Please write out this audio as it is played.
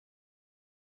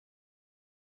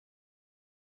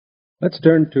Let's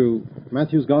turn to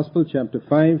Matthew's Gospel, chapter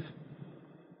 5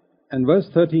 and verse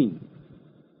 13.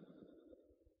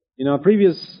 In our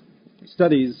previous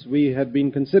studies, we had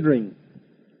been considering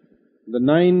the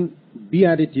 9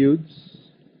 Beatitudes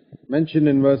mentioned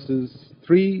in verses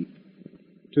 3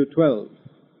 to 12.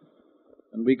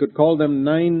 And we could call them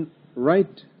 9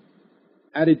 right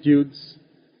attitudes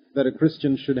that a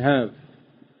Christian should have.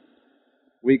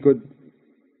 We could,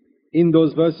 in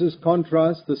those verses,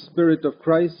 contrast the Spirit of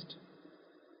Christ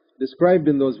described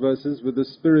in those verses with the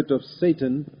spirit of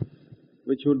Satan,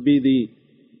 which would be the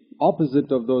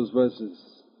opposite of those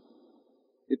verses.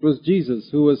 It was Jesus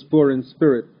who was poor in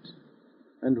spirit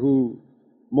and who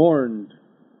mourned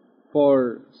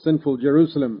for sinful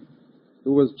Jerusalem,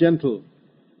 who was gentle,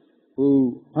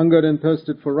 who hungered and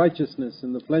thirsted for righteousness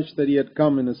in the flesh that he had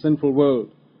come in a sinful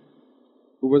world,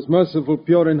 who was merciful,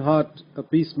 pure in heart, a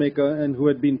peacemaker, and who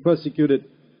had been persecuted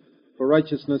for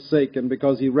righteousness' sake and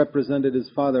because he represented his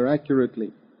Father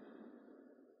accurately.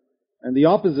 And the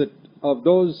opposite of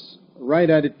those right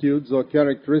attitudes or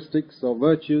characteristics or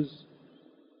virtues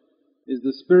is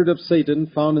the spirit of Satan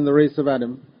found in the race of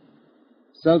Adam: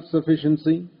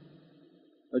 self-sufficiency,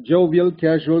 a jovial,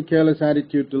 casual, careless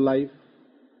attitude to life,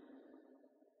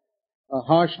 a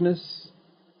harshness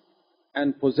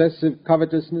and possessive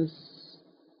covetousness,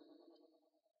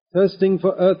 thirsting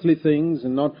for earthly things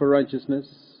and not for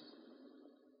righteousness,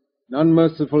 an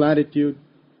unmerciful attitude,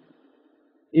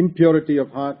 impurity of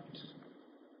heart,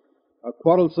 a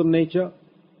quarrelsome nature,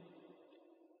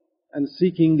 and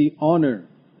seeking the honor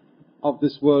of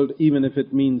this world, even if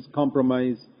it means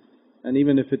compromise and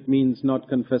even if it means not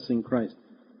confessing Christ.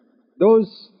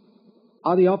 Those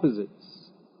are the opposites.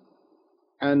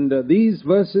 And these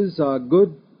verses are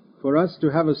good for us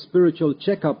to have a spiritual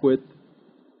checkup with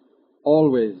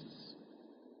always.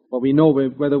 For we know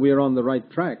whether we are on the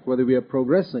right track, whether we are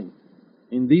progressing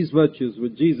in these virtues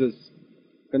which Jesus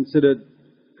considered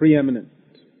preeminent.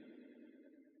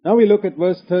 Now we look at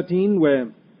verse 13,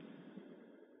 where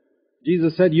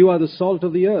Jesus said, "You are the salt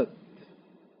of the earth.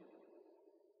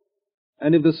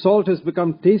 And if the salt has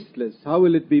become tasteless, how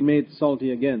will it be made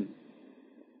salty again?"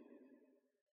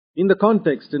 In the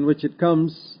context in which it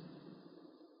comes,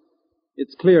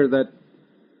 it's clear that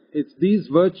it's these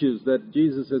virtues that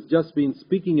Jesus has just been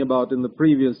speaking about in the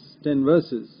previous 10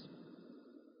 verses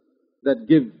that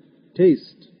give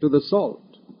taste to the salt.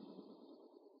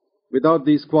 Without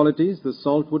these qualities, the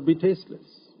salt would be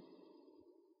tasteless.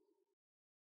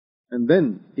 And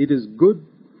then, it is good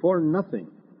for nothing.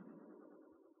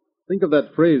 Think of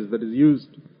that phrase that is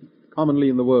used commonly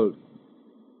in the world.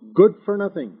 Good for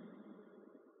nothing.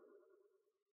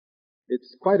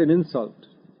 It's quite an insult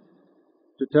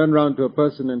to turn round to a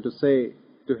person and to say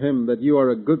to him that you are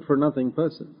a good-for-nothing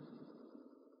person.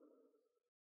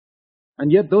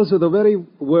 And yet those are the very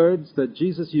words that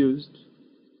Jesus used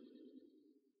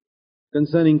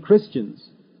concerning Christians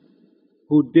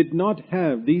who did not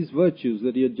have these virtues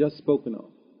that he had just spoken of.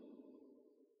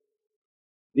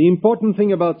 The important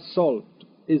thing about salt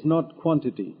is not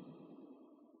quantity.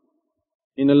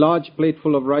 In a large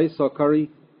plateful of rice or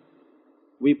curry,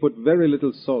 we put very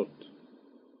little salt.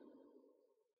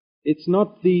 It's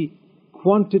not the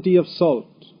quantity of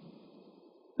salt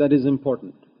that is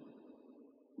important,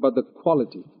 but the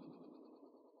quality.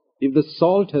 If the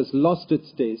salt has lost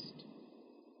its taste,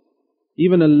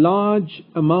 even a large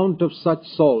amount of such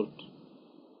salt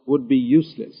would be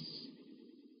useless.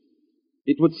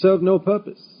 It would serve no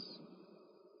purpose.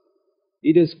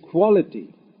 It is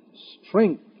quality,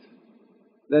 strength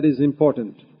that is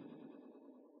important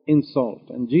in salt.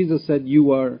 And Jesus said,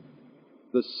 "You are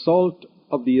the salt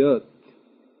of the earth,"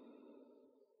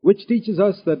 which teaches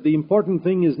us that the important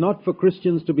thing is not for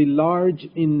Christians to be large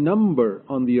in number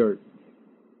on the earth,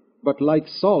 but like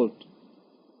salt,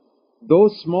 though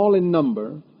small in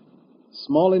number,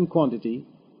 small in quantity,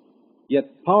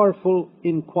 yet powerful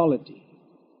in quality.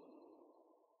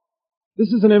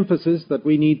 This is an emphasis that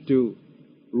we need to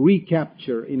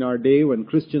recapture in our day when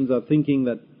Christians are thinking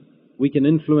that we can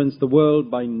influence the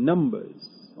world by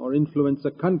numbers or influence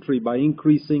a country by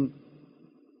increasing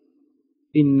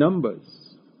in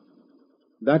numbers.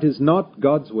 That is not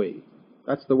God's way.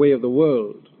 That's the way of the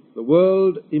world. The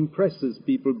world impresses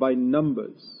people by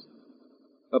numbers.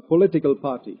 A political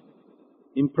party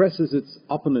impresses its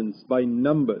opponents by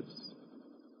numbers.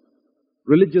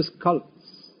 Religious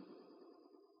cults,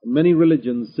 many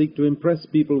religions seek to impress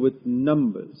people with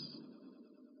numbers.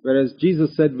 Whereas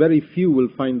Jesus said very few will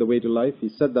find the way to life. He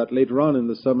said that later on in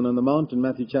the Sermon on the Mount in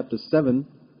Matthew chapter 7.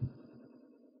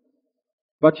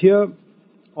 But here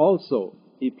also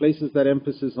he places that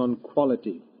emphasis on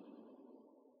quality.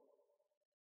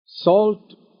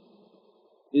 Salt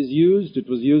is used. It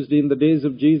was used in the days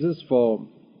of Jesus for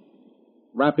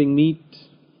wrapping meat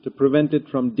to prevent it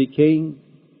from decaying.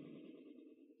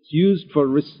 It's used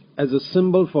as a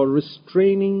symbol for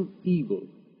restraining evil.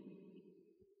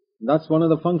 That's one of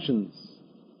the functions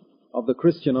of the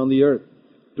Christian on the earth,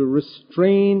 to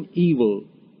restrain evil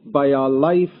by our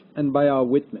life and by our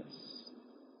witness.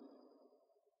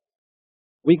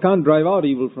 We can't drive out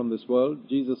evil from this world.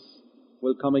 Jesus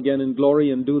will come again in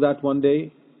glory and do that one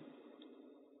day.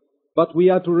 But we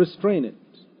are to restrain it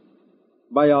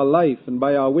by our life and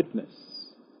by our witness.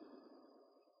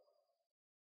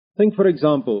 Think, for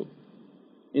example,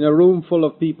 in a room full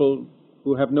of people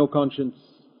who have no conscience,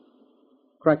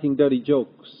 cracking dirty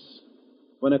jokes.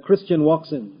 When a Christian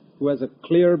walks in who has a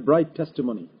clear, bright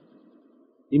testimony,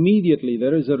 immediately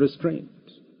there is a restraint.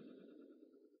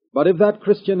 But if that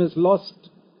Christian has lost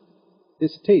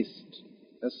his taste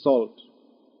as salt,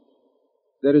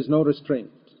 there is no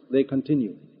restraint. They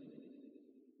continue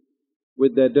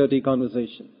with their dirty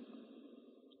conversation.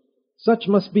 Such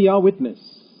must be our witness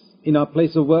in our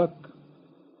place of work,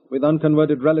 with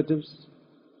unconverted relatives,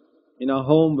 in our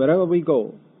home, wherever we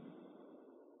go,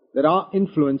 that our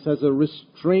influence has a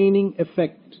restraining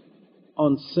effect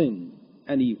on sin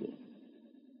and evil.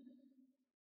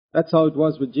 That's how it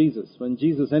was with Jesus. When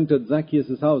Jesus entered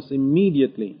Zacchaeus' house,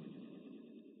 immediately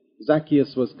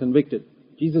Zacchaeus was convicted.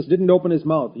 Jesus didn't open his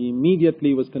mouth. He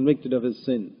immediately was convicted of his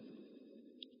sin.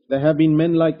 There have been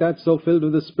men like that, so filled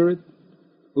with the Spirit,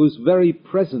 whose very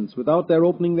presence, without their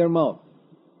opening their mouth,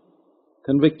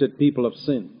 convicted people of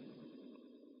sin.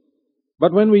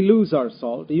 But when we lose our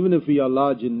salt, even if we are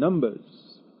large in numbers,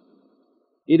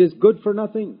 it is good for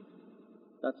nothing.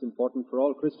 That's important for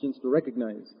all Christians to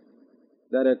recognize,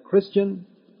 that a Christian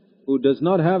who does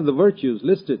not have the virtues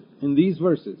listed in these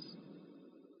verses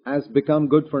has become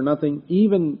good for nothing,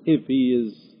 even if he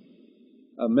is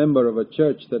a member of a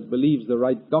church that believes the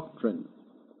right doctrine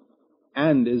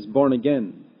and is born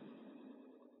again.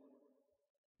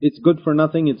 It's good for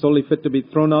nothing. It's only fit to be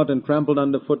thrown out and trampled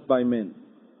underfoot by men.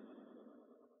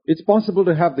 It's possible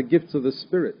to have the gifts of the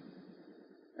Spirit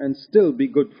and still be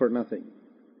good for nothing.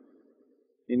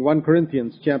 In 1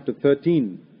 Corinthians chapter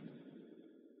 13,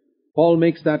 Paul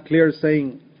makes that clear,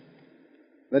 saying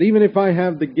that even if I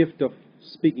have the gift of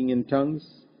speaking in tongues,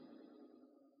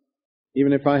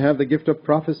 even if I have the gift of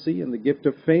prophecy and the gift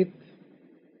of faith,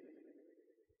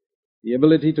 the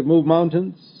ability to move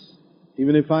mountains,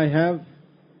 even if I have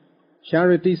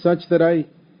charity such that I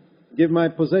give my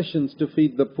possessions to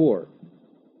feed the poor,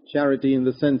 charity in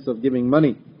the sense of giving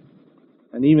money,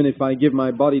 and even if I give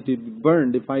my body to be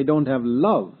burned, if I don't have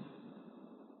love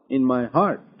in my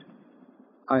heart,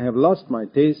 I have lost my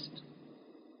taste,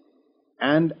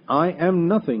 and I am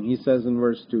nothing, he says in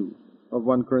verse 2 of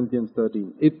 1 Corinthians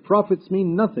 13. It profits me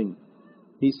nothing,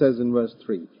 he says in verse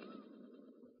 3.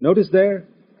 Notice there,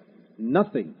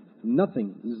 nothing,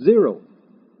 zero.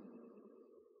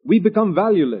 We become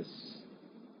valueless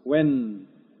when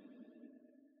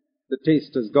the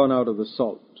taste has gone out of the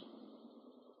salt.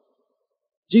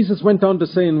 Jesus went on to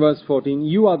say in verse 14,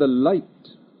 you are the light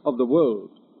of the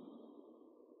world.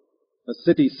 A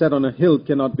city set on a hill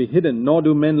cannot be hidden, nor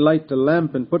do men light a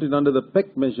lamp and put it under the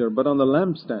peck measure, but on the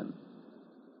lampstand.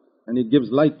 And it gives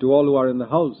light to all who are in the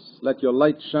house. Let your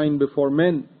light shine before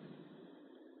men,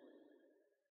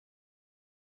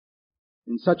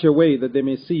 in such a way that they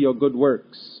may see your good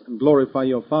works and glorify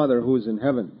your Father who is in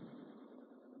heaven.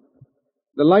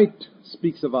 The light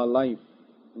speaks of our life.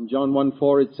 In John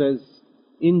 1:4 it says,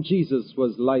 in Jesus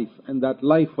was life, and that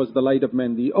life was the light of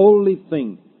men. The only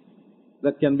thing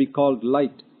that can be called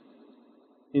light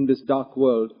in this dark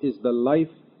world is the life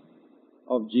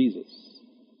of Jesus.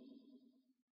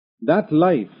 That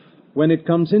life, when it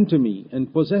comes into me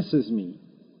and possesses me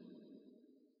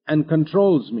and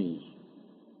controls me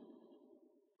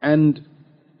and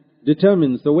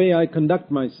determines the way I conduct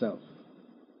myself,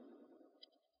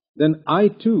 then I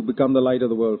too become the light of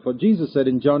the world. For Jesus said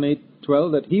in John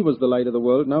 8:12 that he was the light of the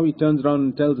world. Now he turns around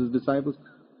and tells his disciples,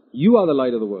 you are the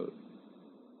light of the world.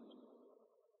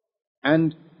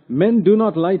 And men do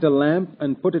not light a lamp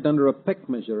and put it under a peck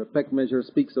measure. A peck measure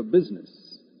speaks of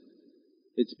business.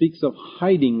 It speaks of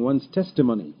hiding one's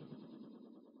testimony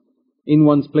in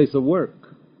one's place of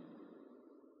work.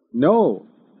 No,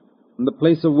 in the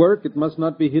place of work it must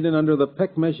not be hidden under the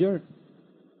peck measure,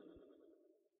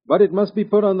 but it must be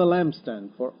put on the lampstand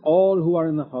for all who are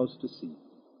in the house to see.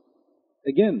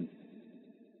 Again,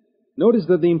 notice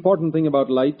that the important thing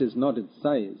about light is not its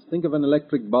size. Think of an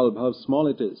electric bulb, how small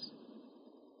it is,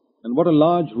 and what a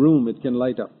large room it can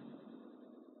light up.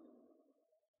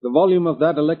 The volume of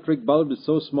that electric bulb is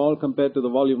so small compared to the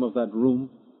volume of that room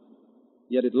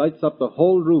yet it lights up the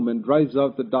whole room and drives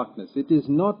out the darkness. It is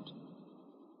not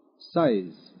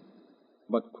size,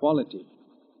 but quality.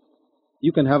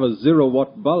 You can have a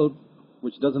 0-watt bulb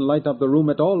which doesn't light up the room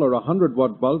at all, or a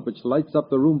 100-watt bulb which lights up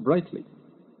the room brightly.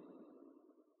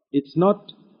 It's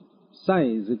not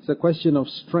size, it's a question of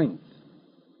strength,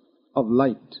 of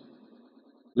light.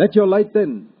 Let your light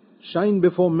then shine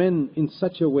before men in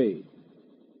such a way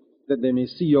that they may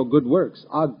see your good works.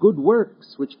 Our good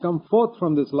works which come forth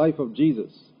from this life of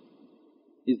Jesus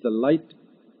is the light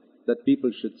that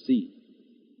people should see.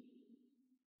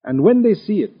 And when they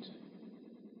see it,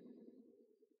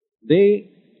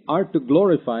 they are to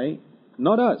glorify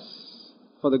not us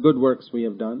for the good works we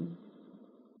have done,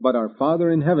 but our Father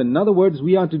in heaven. In other words,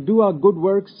 we are to do our good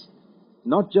works,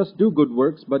 not just do good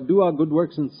works, but do our good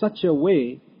works in such a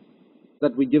way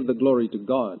that we give the glory to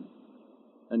God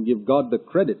and give God the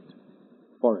credit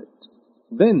for it.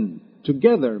 Then,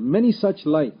 together, many such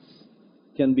lights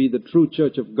can be the true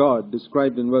church of God,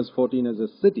 described in verse 14 as a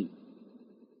city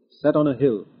set on a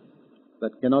hill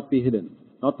that cannot be hidden.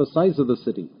 Not the size of the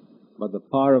city, but the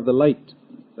power of the light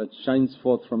that shines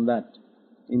forth from that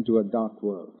into a dark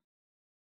world.